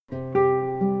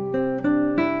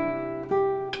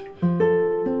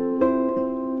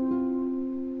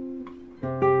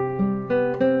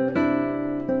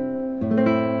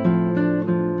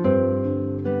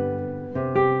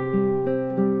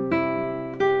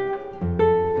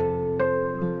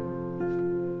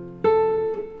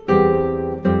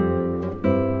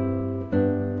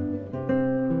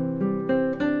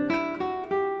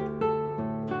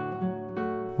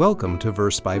Welcome to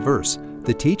Verse by Verse,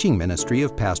 the teaching ministry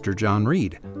of Pastor John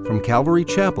Reed from Calvary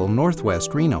Chapel,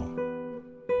 Northwest Reno.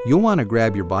 You'll want to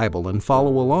grab your Bible and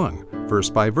follow along, verse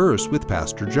by verse with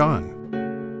Pastor John.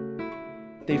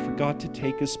 They forgot to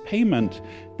take his payment.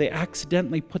 They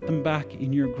accidentally put them back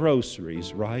in your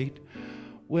groceries, right?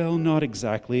 Well, not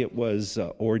exactly. It was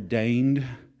ordained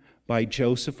by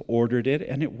Joseph, ordered it,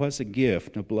 and it was a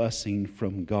gift, a blessing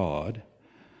from God.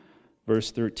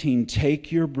 Verse 13,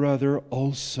 take your brother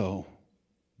also,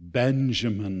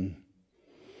 Benjamin,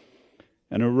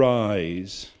 and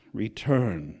arise,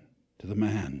 return to the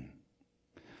man.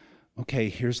 Okay,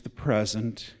 here's the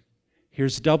present.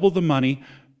 Here's double the money,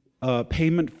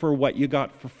 payment for what you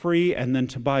got for free, and then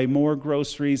to buy more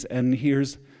groceries, and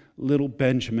here's little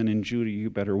Benjamin. And Judy, you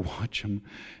better watch him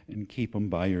and keep him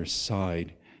by your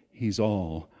side. He's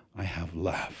all I have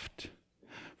left.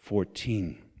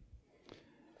 14.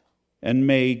 And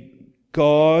may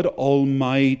God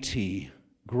Almighty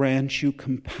grant you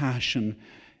compassion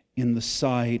in the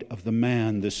sight of the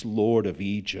man, this Lord of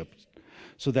Egypt,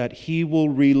 so that he will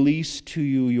release to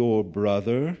you your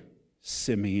brother,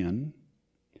 Simeon,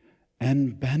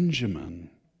 and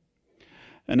Benjamin.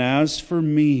 And as for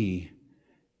me,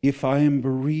 if I am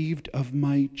bereaved of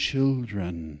my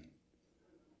children,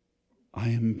 I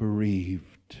am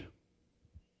bereaved.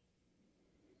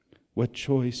 What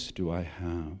choice do I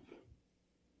have?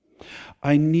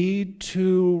 I need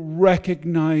to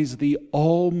recognize the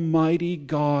Almighty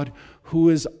God who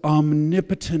is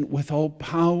omnipotent with all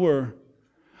power.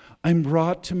 I'm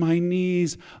brought to my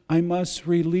knees. I must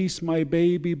release my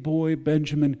baby boy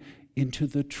Benjamin into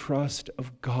the trust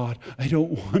of God. I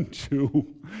don't want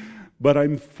to, but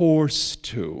I'm forced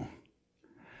to.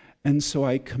 And so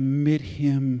I commit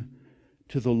him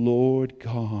to the Lord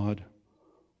God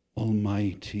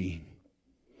Almighty.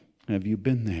 Have you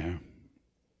been there?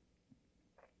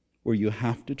 Where you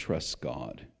have to trust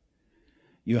God.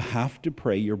 You have to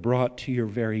pray. You're brought to your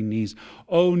very knees.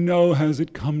 Oh no, has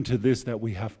it come to this that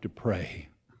we have to pray?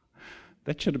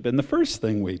 That should have been the first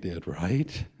thing we did,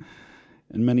 right?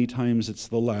 And many times it's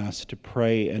the last, to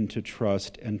pray and to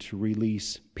trust and to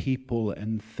release people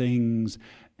and things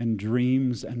and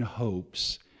dreams and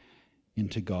hopes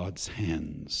into God's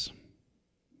hands.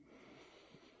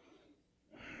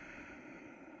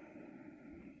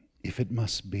 If it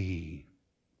must be,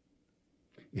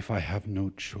 if I have no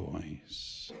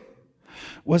choice.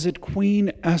 Was it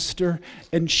Queen Esther?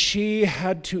 And she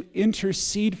had to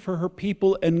intercede for her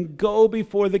people and go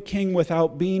before the king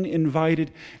without being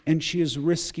invited, and she is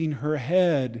risking her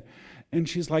head. And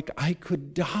she's like, I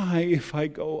could die if I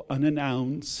go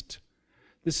unannounced.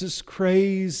 This is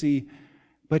crazy.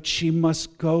 But she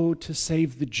must go to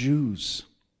save the Jews.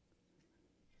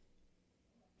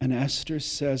 And Esther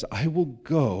says, I will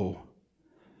go.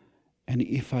 And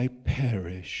if I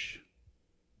perish,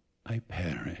 I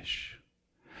perish.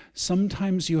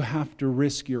 Sometimes you have to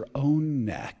risk your own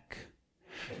neck.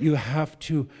 You have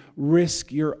to risk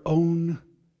your own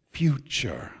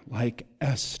future, like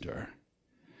Esther.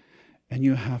 And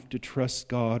you have to trust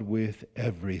God with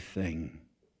everything.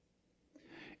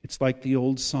 It's like the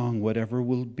old song, whatever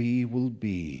will be, will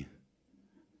be.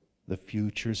 The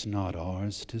future's not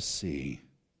ours to see.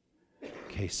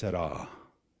 Que sera,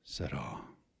 sera.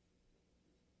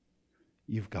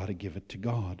 You've got to give it to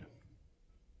God.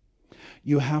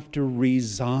 You have to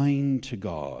resign to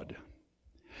God.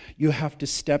 You have to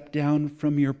step down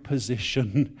from your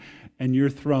position and your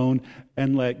throne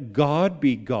and let God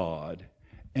be God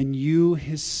and you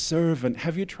his servant.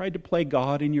 Have you tried to play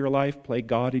God in your life, play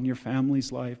God in your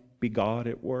family's life, be God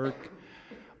at work?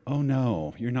 Oh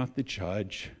no, you're not the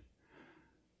judge.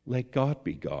 Let God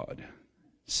be God.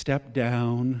 Step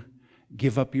down,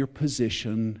 give up your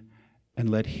position, and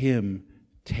let him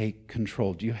take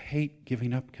control. Do you hate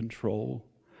giving up control?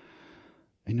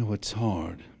 I know it's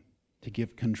hard to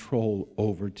give control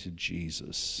over to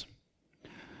Jesus.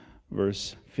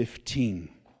 Verse 15.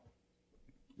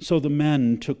 So the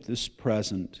men took this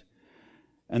present,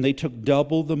 and they took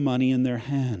double the money in their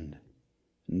hand.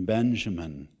 And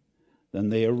Benjamin, then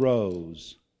they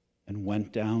arose and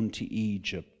went down to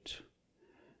Egypt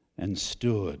and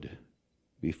stood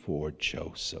before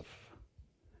Joseph.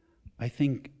 I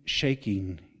think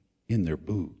shaking in their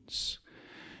boots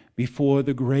before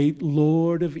the great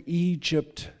Lord of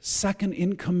Egypt, second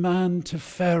in command to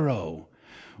Pharaoh,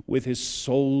 with his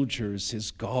soldiers, his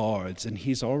guards, and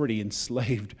he's already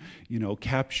enslaved,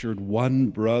 captured one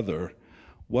brother.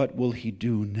 What will he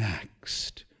do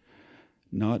next?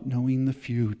 Not knowing the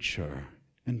future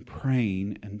and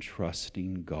praying and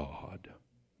trusting God.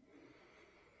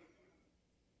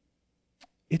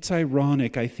 It's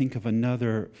ironic, I think of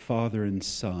another father and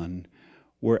son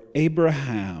where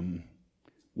Abraham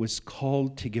was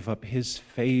called to give up his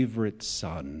favorite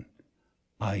son,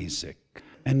 Isaac.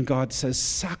 And God says,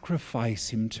 sacrifice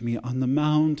him to me on the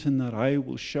mountain that I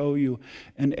will show you.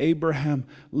 And Abraham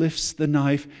lifts the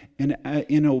knife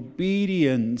in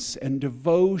obedience and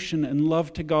devotion and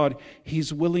love to God.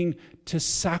 He's willing to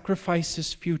sacrifice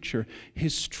his future,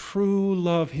 his true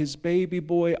love, his baby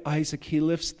boy Isaac. He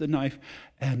lifts the knife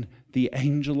and the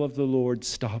angel of the Lord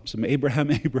stops him.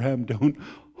 Abraham, Abraham, don't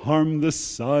harm the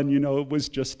son. It was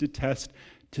just a test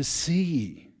to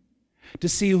see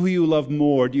who you love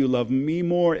more. Do you love me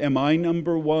more? Am I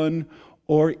number one?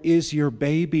 Or is your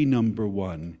baby number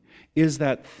one? Is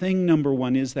that thing number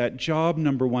one? Is that job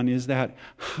number one? Is that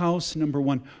house number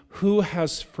one? Who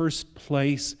has first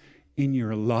place in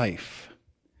your life?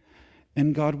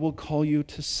 And God will call you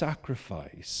to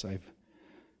sacrifice. I've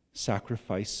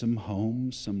sacrificed some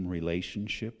homes, some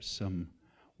relationships, some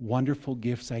wonderful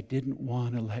gifts I didn't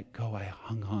want to let go. I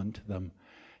hung on to them.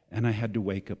 And I had to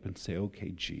wake up and say,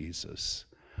 okay, Jesus,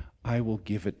 I will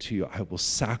give it to you. I will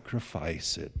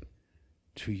sacrifice it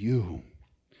to you.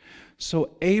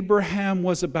 So Abraham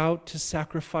was about to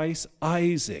sacrifice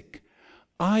Isaac.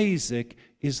 Isaac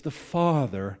is the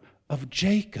father of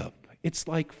Jacob. It's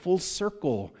like full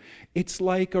circle. It's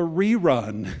like a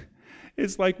rerun.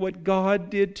 It's like what God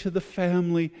did to the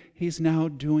family, he's now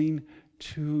doing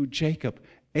to Jacob.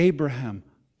 Abraham,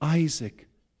 Isaac,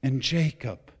 and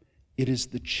Jacob. It is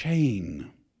the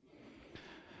chain.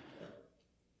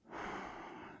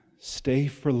 Stay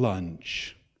for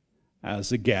lunch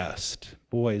as a guest.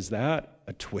 Boy, is that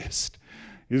a twist.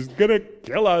 He's going to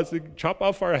kill us, chop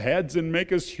off our heads and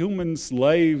make us human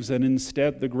slaves. And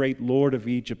instead, the great Lord of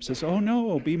Egypt says, oh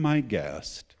no, be my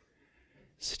guest.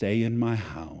 Stay in my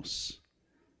house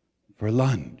for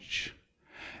lunch.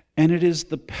 And it is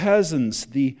the peasants,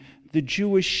 the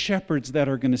Jewish shepherds that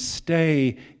are going to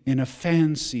stay in a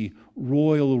fancy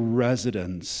royal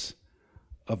residence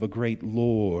of a great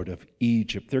lord of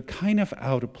Egypt. They're kind of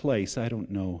out of place. I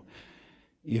don't know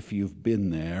if you've been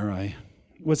there. I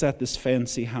was at this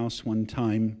fancy house one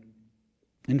time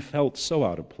and felt so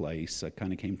out of place. I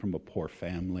kind of came from a poor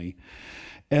family.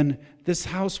 And this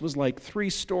house was like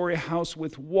 3-story house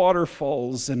with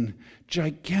waterfalls and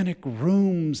gigantic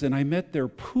rooms. And I met their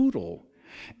poodle.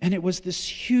 And it was this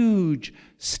huge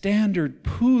standard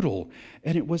poodle,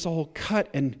 and it was all cut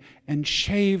and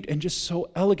shaved and just so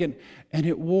elegant. And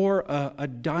it wore a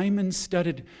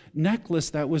diamond-studded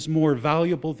necklace that was more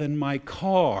valuable than my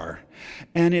car.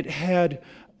 And it had,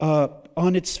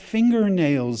 on its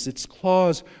fingernails, its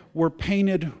claws were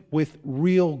painted with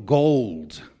real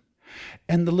gold.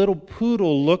 And the little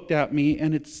poodle looked at me,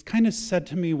 and it's kind of said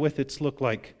to me with its look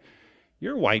like,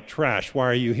 you're white trash, why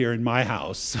are you here in my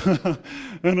house?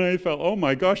 And I felt, oh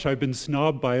my gosh, I've been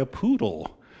snobbed by a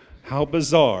poodle. How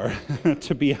bizarre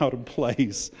to be out of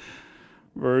place.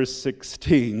 Verse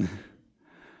 16.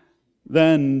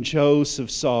 Then Joseph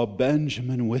saw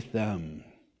Benjamin with them,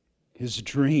 his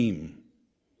dream,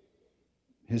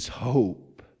 his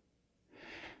hope.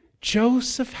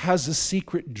 Joseph has a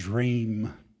secret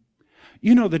dream.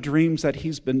 You know the dreams that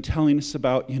he's been telling us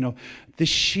about, the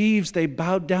sheaves, they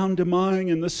bowed down to mine,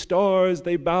 and the stars,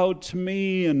 they bowed to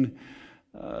me, and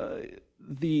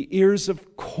the ears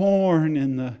of corn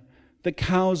and the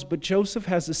cows. But Joseph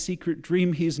has a secret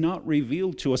dream he's not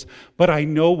revealed to us, but I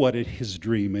know what his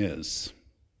dream is.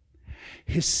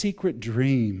 His secret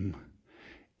dream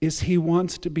is he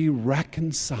wants to be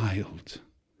reconciled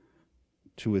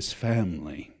to his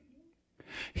family.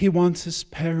 He wants his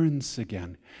parents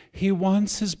again. He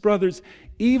wants his brothers,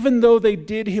 even though they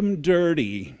did him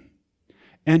dirty.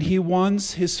 And he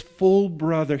wants his full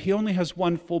brother. He only has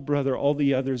one full brother. All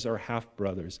the others are half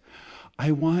brothers.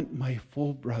 I want my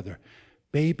full brother,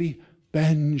 baby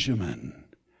Benjamin.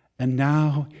 And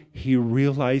now he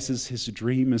realizes his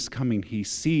dream is coming. He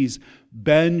sees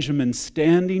Benjamin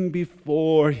standing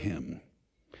before him.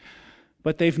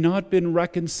 But they've not been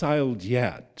reconciled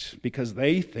yet because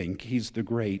they think he's the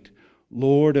great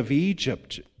Lord of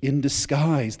Egypt in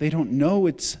disguise. They don't know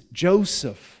it's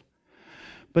Joseph.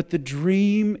 But the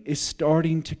dream is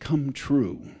starting to come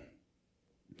true.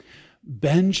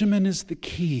 Benjamin is the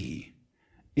key.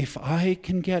 If I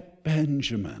can get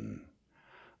Benjamin,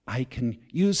 I can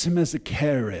use him as a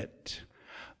carrot.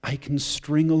 I can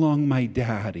string along my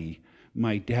daddy.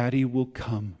 My daddy will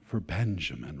come for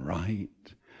Benjamin, right?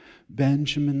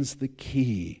 Benjamin's the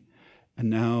key, and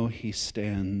now he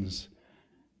stands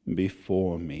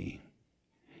before me.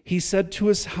 He said to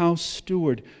his house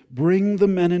steward, bring the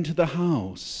men into the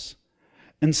house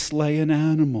and slay an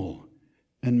animal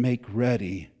and make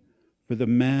ready, for the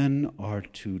men are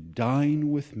to dine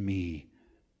with me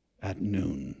at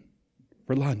noon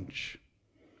for lunch?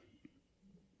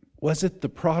 Was it the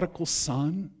prodigal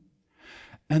son?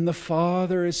 And the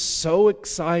father is so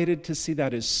excited to see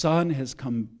that his son has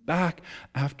come back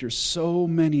after so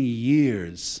many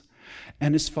years.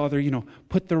 And his father,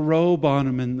 put the robe on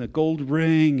him and the gold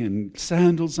ring and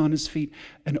sandals on his feet.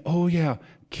 And oh yeah,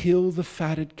 kill the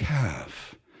fatted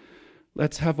calf.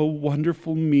 Let's have a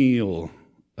wonderful meal,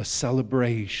 a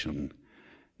celebration.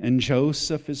 And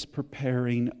Joseph is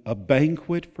preparing a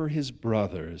banquet for his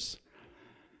brothers,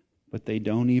 but they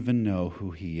don't even know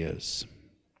who he is.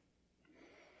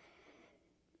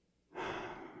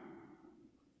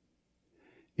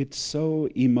 It's so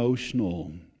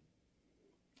emotional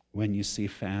when you see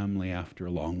family after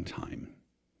a long time.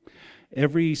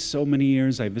 Every so many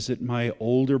years I visit my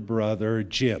older brother,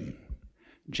 Jim.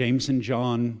 James and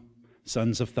John,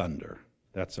 sons of thunder.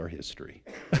 That's our history.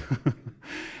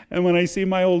 And when I see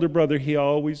my older brother, he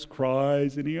always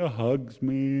cries and he hugs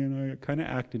me, and I kind of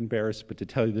act embarrassed, but to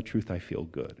tell you the truth, I feel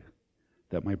good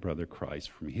that my brother cries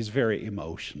for me. He's very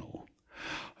emotional.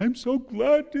 I'm so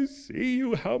glad to see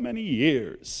you. How many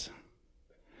years?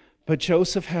 But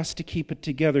Joseph has to keep it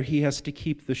together. He has to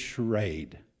keep the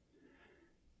charade.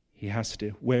 He has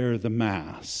to wear the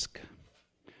mask.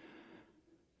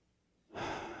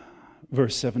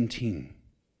 Verse 17.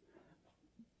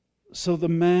 So the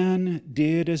man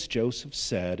did as Joseph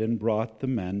said and brought the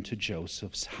men to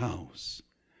Joseph's house,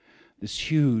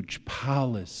 this huge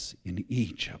palace in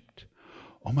Egypt.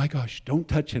 Oh my gosh, don't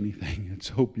touch anything.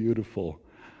 It's so beautiful.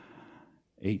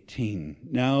 18.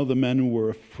 Now the men were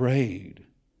afraid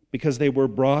because they were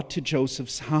brought to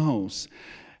Joseph's house.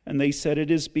 And they said,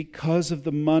 it is because of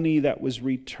the money that was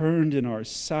returned in our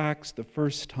sacks the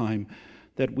first time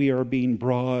that we are being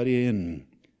brought in,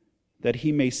 that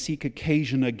he may seek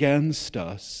occasion against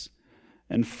us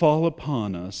and fall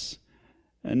upon us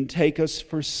and take us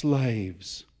for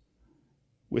slaves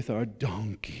with our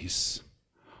donkeys.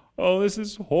 Oh, this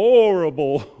is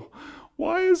horrible.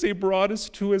 Why has he brought us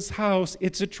to his house?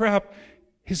 It's a trap.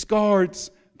 His guards,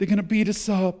 they're going to beat us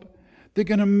up. They're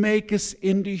going to make us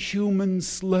into human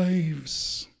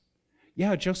slaves.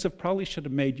 Yeah, Joseph probably should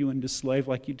have made you into slave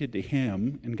like you did to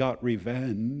him and got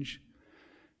revenge.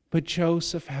 But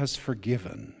Joseph has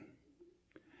forgiven.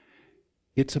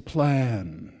 It's a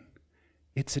plan.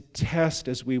 It's a test,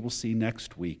 as we will see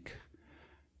next week.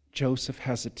 Joseph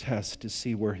has a test to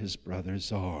see where his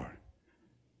brothers are.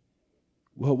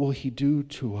 What will he do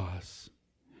to us?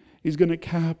 He's going to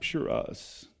capture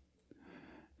us.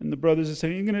 And the brothers are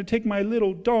saying, you're going to take my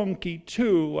little donkey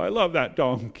too. I love that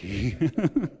donkey.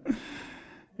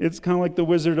 It's kind of like the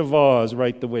Wizard of Oz,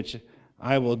 right? The witch.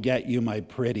 I will get you, my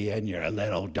pretty, and your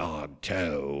little dog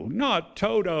too. Not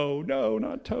Toto. No,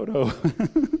 not Toto.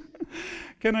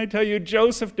 Can I tell you,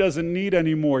 Joseph doesn't need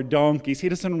any more donkeys. He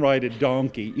doesn't ride a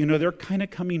donkey. They're kind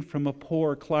of coming from a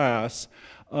poor class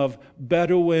of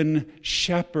Bedouin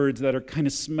shepherds that are kind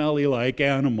of smelly like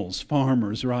animals,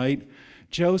 farmers, right?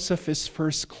 Joseph is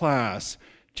first class.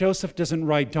 Joseph doesn't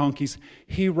ride donkeys.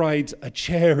 He rides a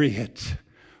chariot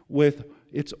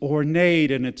it's ornate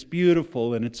and it's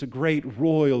beautiful and it's a great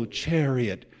royal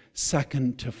chariot,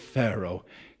 second to Pharaoh.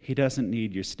 He doesn't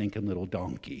need your stinking little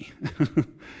donkey.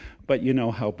 But you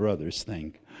know how brothers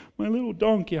think. My little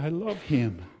donkey, I love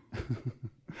him.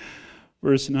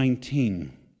 Verse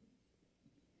 19.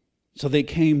 So they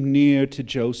came near to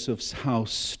Joseph's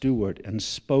house steward and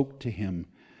spoke to him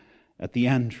at the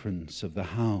entrance of the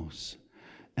house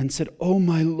and said, "Oh,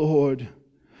 my Lord,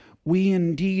 we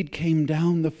indeed came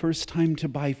down the first time to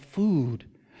buy food.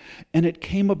 And it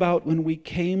came about when we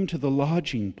came to the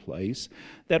lodging place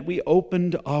that we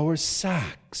opened our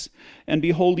sacks. And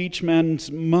behold, each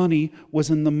man's money was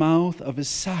in the mouth of his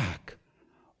sack,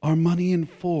 our money in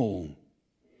full.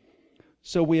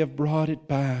 So we have brought it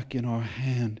back in our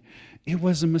hand. It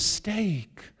was a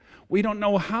mistake. We don't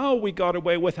know how we got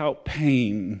away without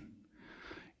paying.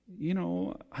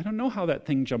 I don't know how that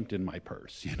thing jumped in my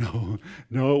purse,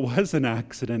 No, it was an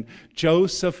accident.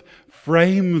 Joseph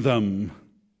framed them.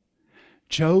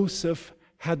 Joseph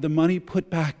had the money put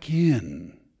back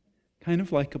in, kind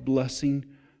of like a blessing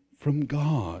from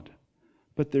God.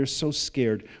 But they're so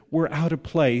scared. We're out of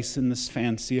place in this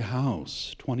fancy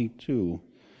house. 22.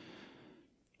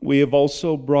 We have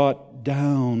also brought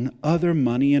down other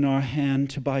money in our hand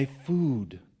to buy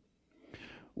food.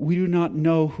 We do not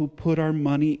know who put our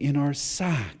money in our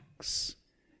sacks."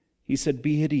 He said,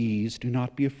 "Be at ease, do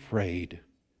not be afraid.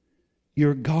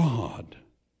 Your God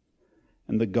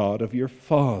and the God of your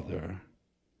father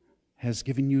has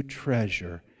given you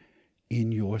treasure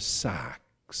in your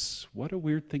sacks." What a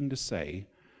weird thing to say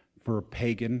for a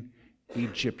pagan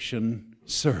Egyptian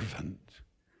servant.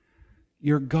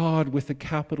 Your God with a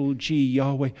capital G,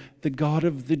 Yahweh, the God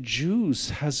of the Jews,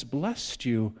 has blessed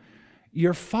you.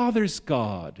 Your father's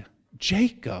God,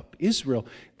 Jacob, Israel,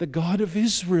 the God of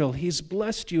Israel, he's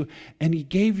blessed you, and he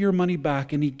gave your money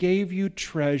back, and he gave you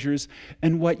treasures,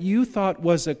 and what you thought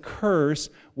was a curse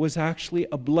was actually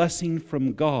a blessing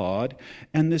from God,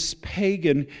 and this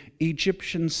pagan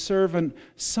Egyptian servant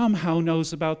somehow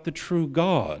knows about the true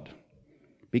God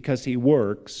because he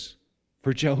works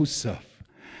for Joseph.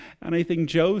 And I think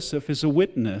Joseph is a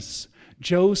witness.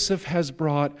 Joseph has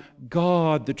brought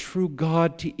God, the true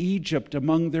God, to Egypt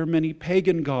among their many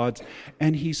pagan gods,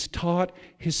 and he's taught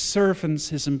his servants,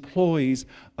 his employees,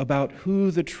 about who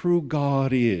the true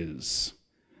God is.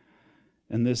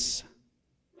 And this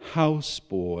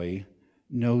houseboy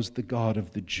knows the God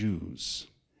of the Jews,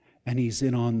 and he's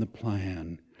in on the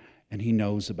plan, and he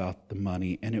knows about the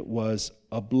money, and it was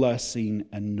a blessing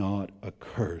and not a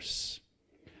curse.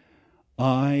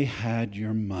 I had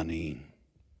your money.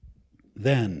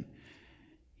 Then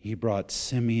he brought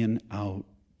Simeon out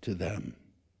to them.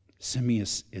 Simeon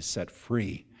is set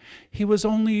free. He was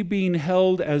only being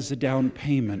held as a down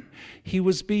payment. He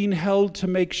was being held to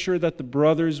make sure that the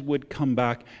brothers would come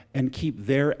back and keep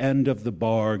their end of the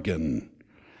bargain.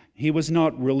 He was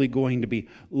not really going to be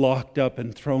locked up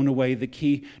and thrown away the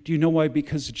key. Do you know why?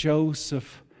 Because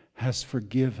Joseph has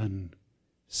forgiven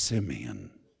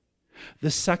Simeon,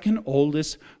 the second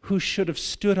oldest, who should have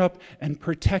stood up and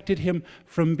protected him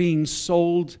from being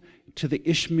sold to the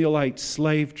Ishmaelite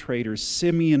slave traders.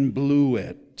 Simeon blew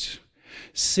it.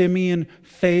 Simeon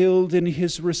failed in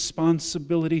his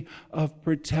responsibility of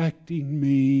protecting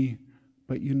me.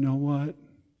 But you know what?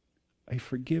 I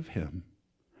forgive him.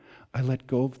 I let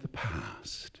go of the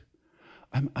past.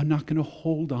 I'm not going to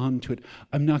hold on to it.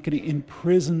 I'm not going to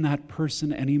imprison that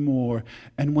person anymore.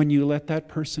 And when you let that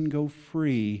person go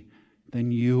free,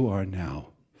 then you are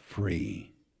now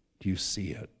free. Do you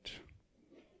see it?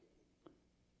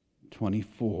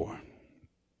 24.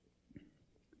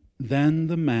 Then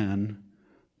the man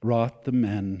brought the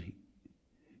men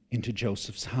into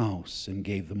Joseph's house and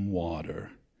gave them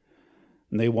water.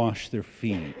 And they washed their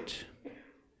feet.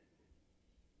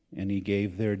 And he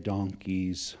gave their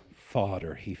donkeys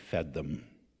fodder. He fed them.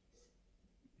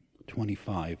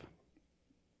 25.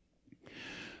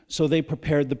 So they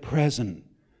prepared the present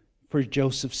for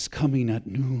Joseph's coming at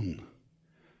noon,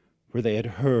 for they had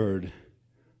heard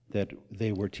that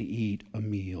they were to eat a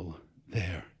meal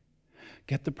there.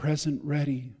 Get the present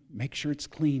ready. Make sure it's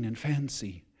clean and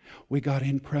fancy. We got to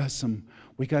impress them.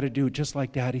 We got to do it just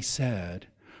like Daddy said.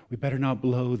 We better not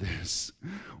blow this.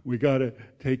 We got to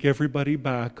take everybody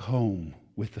back home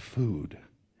with the food.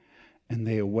 And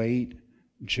they await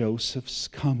Joseph's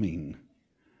coming,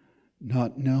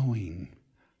 not knowing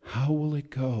how will it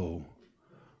go.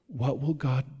 What will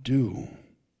God do?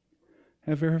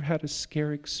 Have you ever had a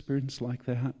scary experience like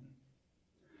that?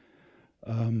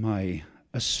 My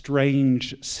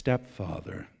estranged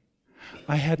stepfather.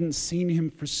 I hadn't seen him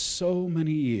for so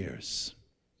many years.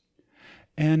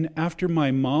 And after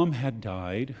my mom had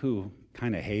died, who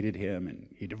kind of hated him, and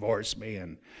he divorced me,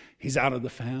 and he's out of the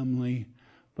family,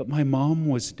 but my mom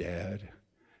was dead,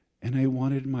 and I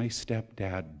wanted my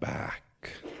stepdad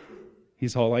back.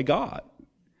 He's all I got.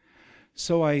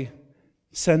 So I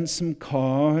sent some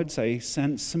cards, I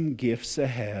sent some gifts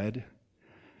ahead,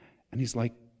 and he's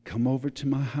like, come over to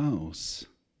my house.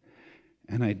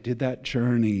 And I did that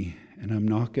journey, and I'm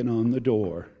knocking on the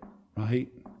door, right?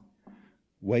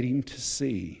 Waiting to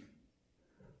see,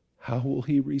 how will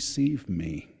he receive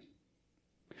me?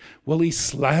 Will he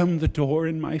slam the door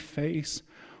in my face?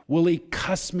 Will he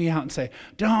cuss me out and say,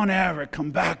 don't ever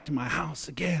come back to my house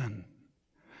again?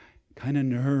 Kind of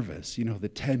nervous, the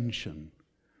tension,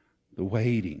 the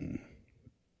waiting.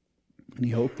 And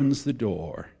he opens the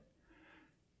door,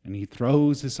 and he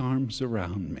throws his arms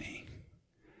around me,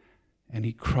 and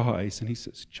he cries, and he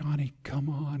says, Johnny, come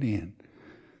on in.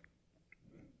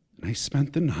 And I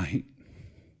spent the night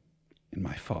in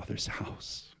my father's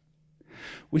house.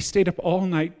 We stayed up all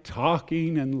night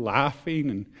talking and laughing,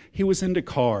 and he was into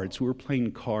cards. We were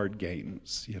playing card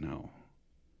games,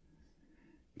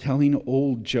 telling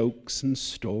old jokes and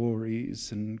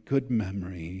stories and good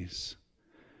memories.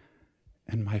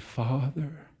 And my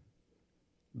father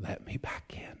let me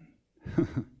back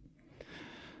in.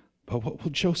 But what will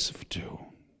Joseph do?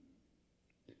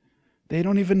 They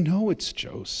don't even know it's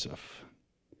Joseph.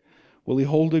 Will he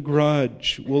hold a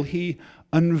grudge? Will he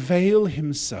unveil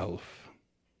himself?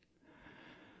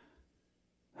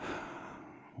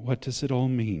 What does it all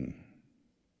mean?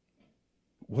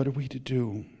 What are we to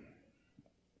do?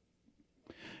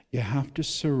 You have to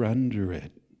surrender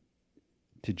it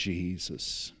to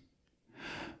Jesus.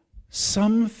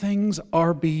 Some things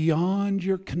are beyond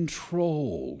your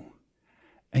control,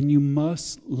 and you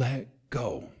must let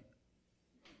go.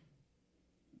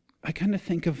 I kind of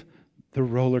think of the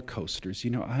roller coasters.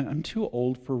 I'm too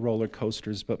old for roller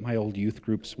coasters, but my old youth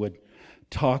groups would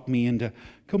talk me into,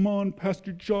 come on,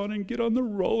 Pastor John, and get on the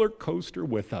roller coaster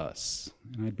with us.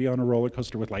 And I'd be on a roller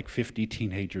coaster with like 50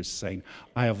 teenagers saying,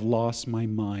 I have lost my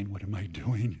mind. What am I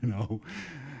doing?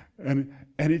 And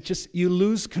it just, you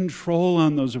lose control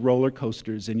on those roller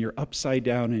coasters, and you're upside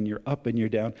down and you're up and you're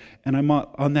down. And I'm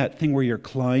on that thing where you're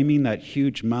climbing that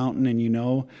huge mountain, and you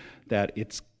know that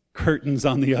it's curtains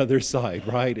on the other side,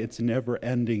 right? It's never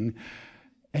ending.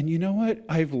 And you know what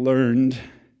I've learned?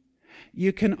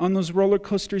 On those roller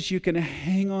coasters, you can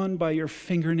hang on by your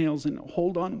fingernails and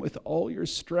hold on with all your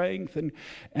strength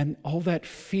and all that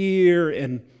fear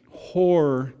and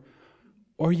horror,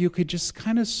 or you could just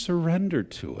kind of surrender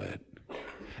to it.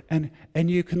 And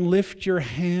you can lift your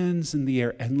hands in the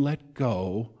air and let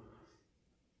go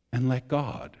and let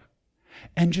God.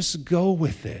 And just go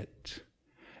with it.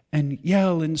 And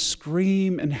yell and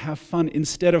scream and have fun.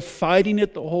 Instead of fighting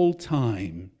it the whole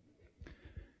time,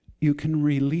 you can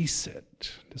release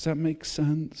it. Does that make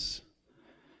sense?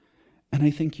 And I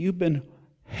think you've been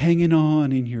hanging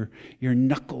on in your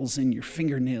knuckles and your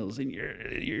fingernails, and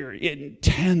you're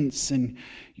intense and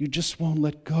you just won't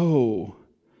let go.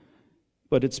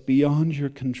 But it's beyond your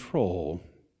control.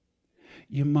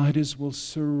 You might as well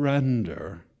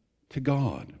surrender to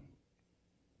God.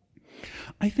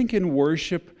 I think in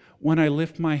worship, when I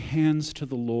lift my hands to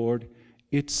the Lord,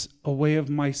 it's a way of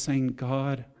my saying,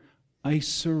 God, I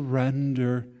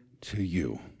surrender to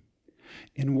you.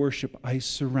 In worship, I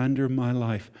surrender my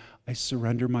life. I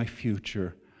surrender my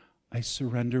future. I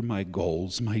surrender my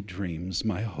goals, my dreams,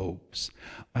 my hopes.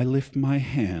 I lift my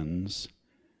hands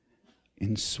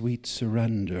in sweet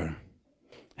surrender.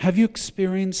 Have you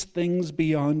experienced things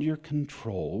beyond your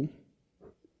control?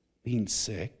 Being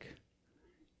sick,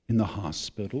 in the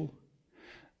hospital,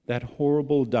 that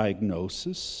horrible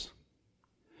diagnosis,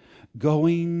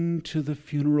 going to the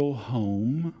funeral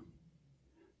home,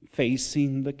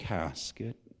 facing the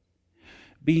casket,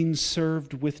 being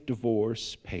served with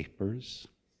divorce papers,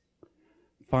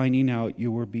 finding out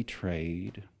you were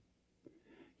betrayed,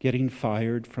 getting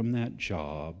fired from that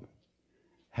job,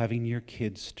 having your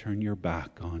kids turn your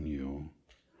back on you,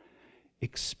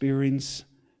 experience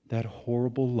that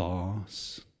horrible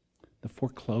loss, the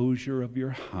foreclosure of your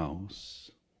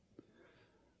house,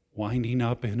 winding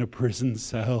up in a prison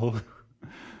cell.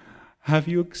 Have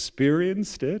you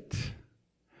experienced it?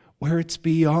 Where it's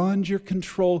beyond your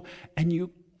control and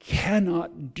you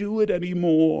cannot do it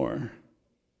anymore.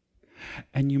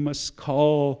 And you must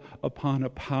call upon a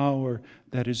power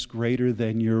that is greater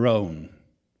than your own.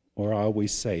 Or I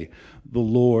always say, the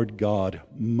Lord God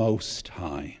Most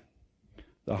High,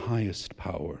 the highest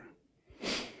power.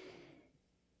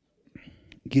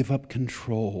 Give up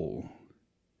control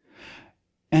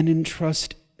and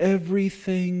entrust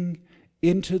everything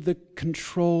into the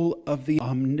control of the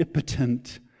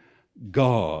omnipotent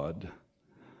God,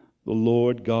 the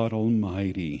Lord God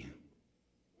Almighty.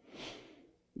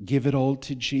 Give it all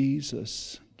to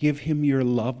Jesus. Give him your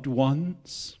loved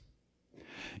ones.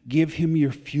 Give him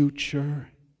your future.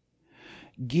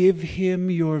 Give him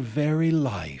your very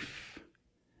life.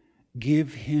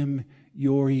 Give him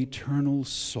your eternal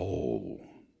soul.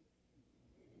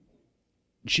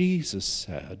 Jesus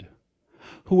said,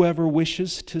 whoever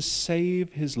wishes to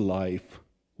save his life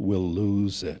will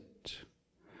lose it.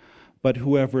 But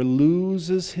whoever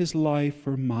loses his life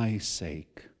for my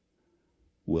sake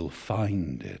will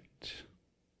find it.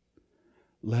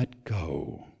 Let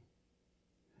go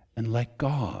and let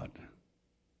God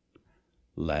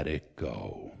let it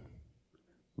go.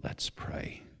 Let's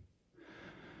pray.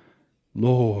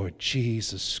 Lord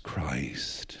Jesus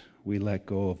Christ, we let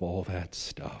go of all that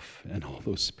stuff and all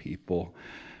those people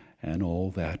and all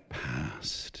that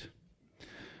past.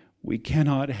 We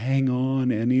cannot hang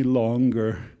on any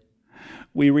longer.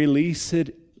 We release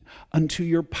it unto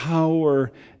your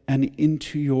power and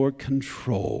into your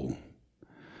control.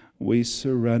 We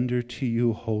surrender to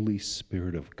you, Holy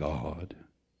Spirit of God.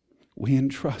 We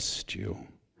entrust you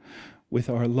with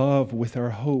our love, with our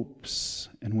hopes,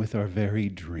 and with our very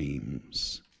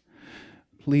dreams.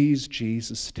 Please,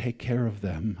 Jesus, take care of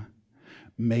them.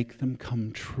 Make them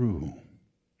come true.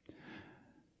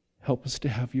 Help us to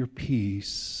have your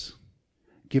peace.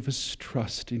 Give us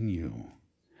trust in you.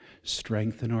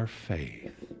 Strengthen our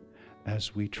faith.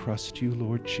 As we trust you,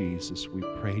 Lord Jesus, we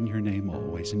pray in your name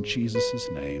always. In Jesus'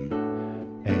 name,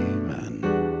 amen.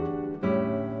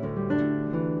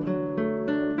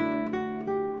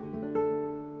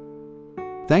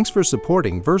 Thanks for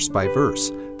supporting Verse by Verse,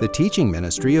 the teaching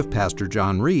ministry of Pastor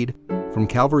John Reed from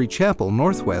Calvary Chapel,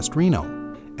 Northwest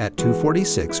Reno, at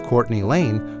 246 Courtney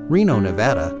Lane, Reno,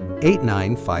 Nevada,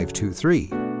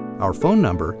 89523. Our phone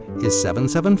number is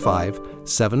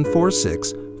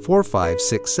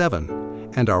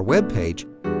 775-746-4567, and our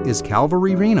webpage is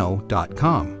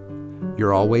calvaryreno.com.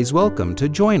 You're always welcome to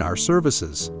join our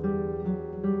services.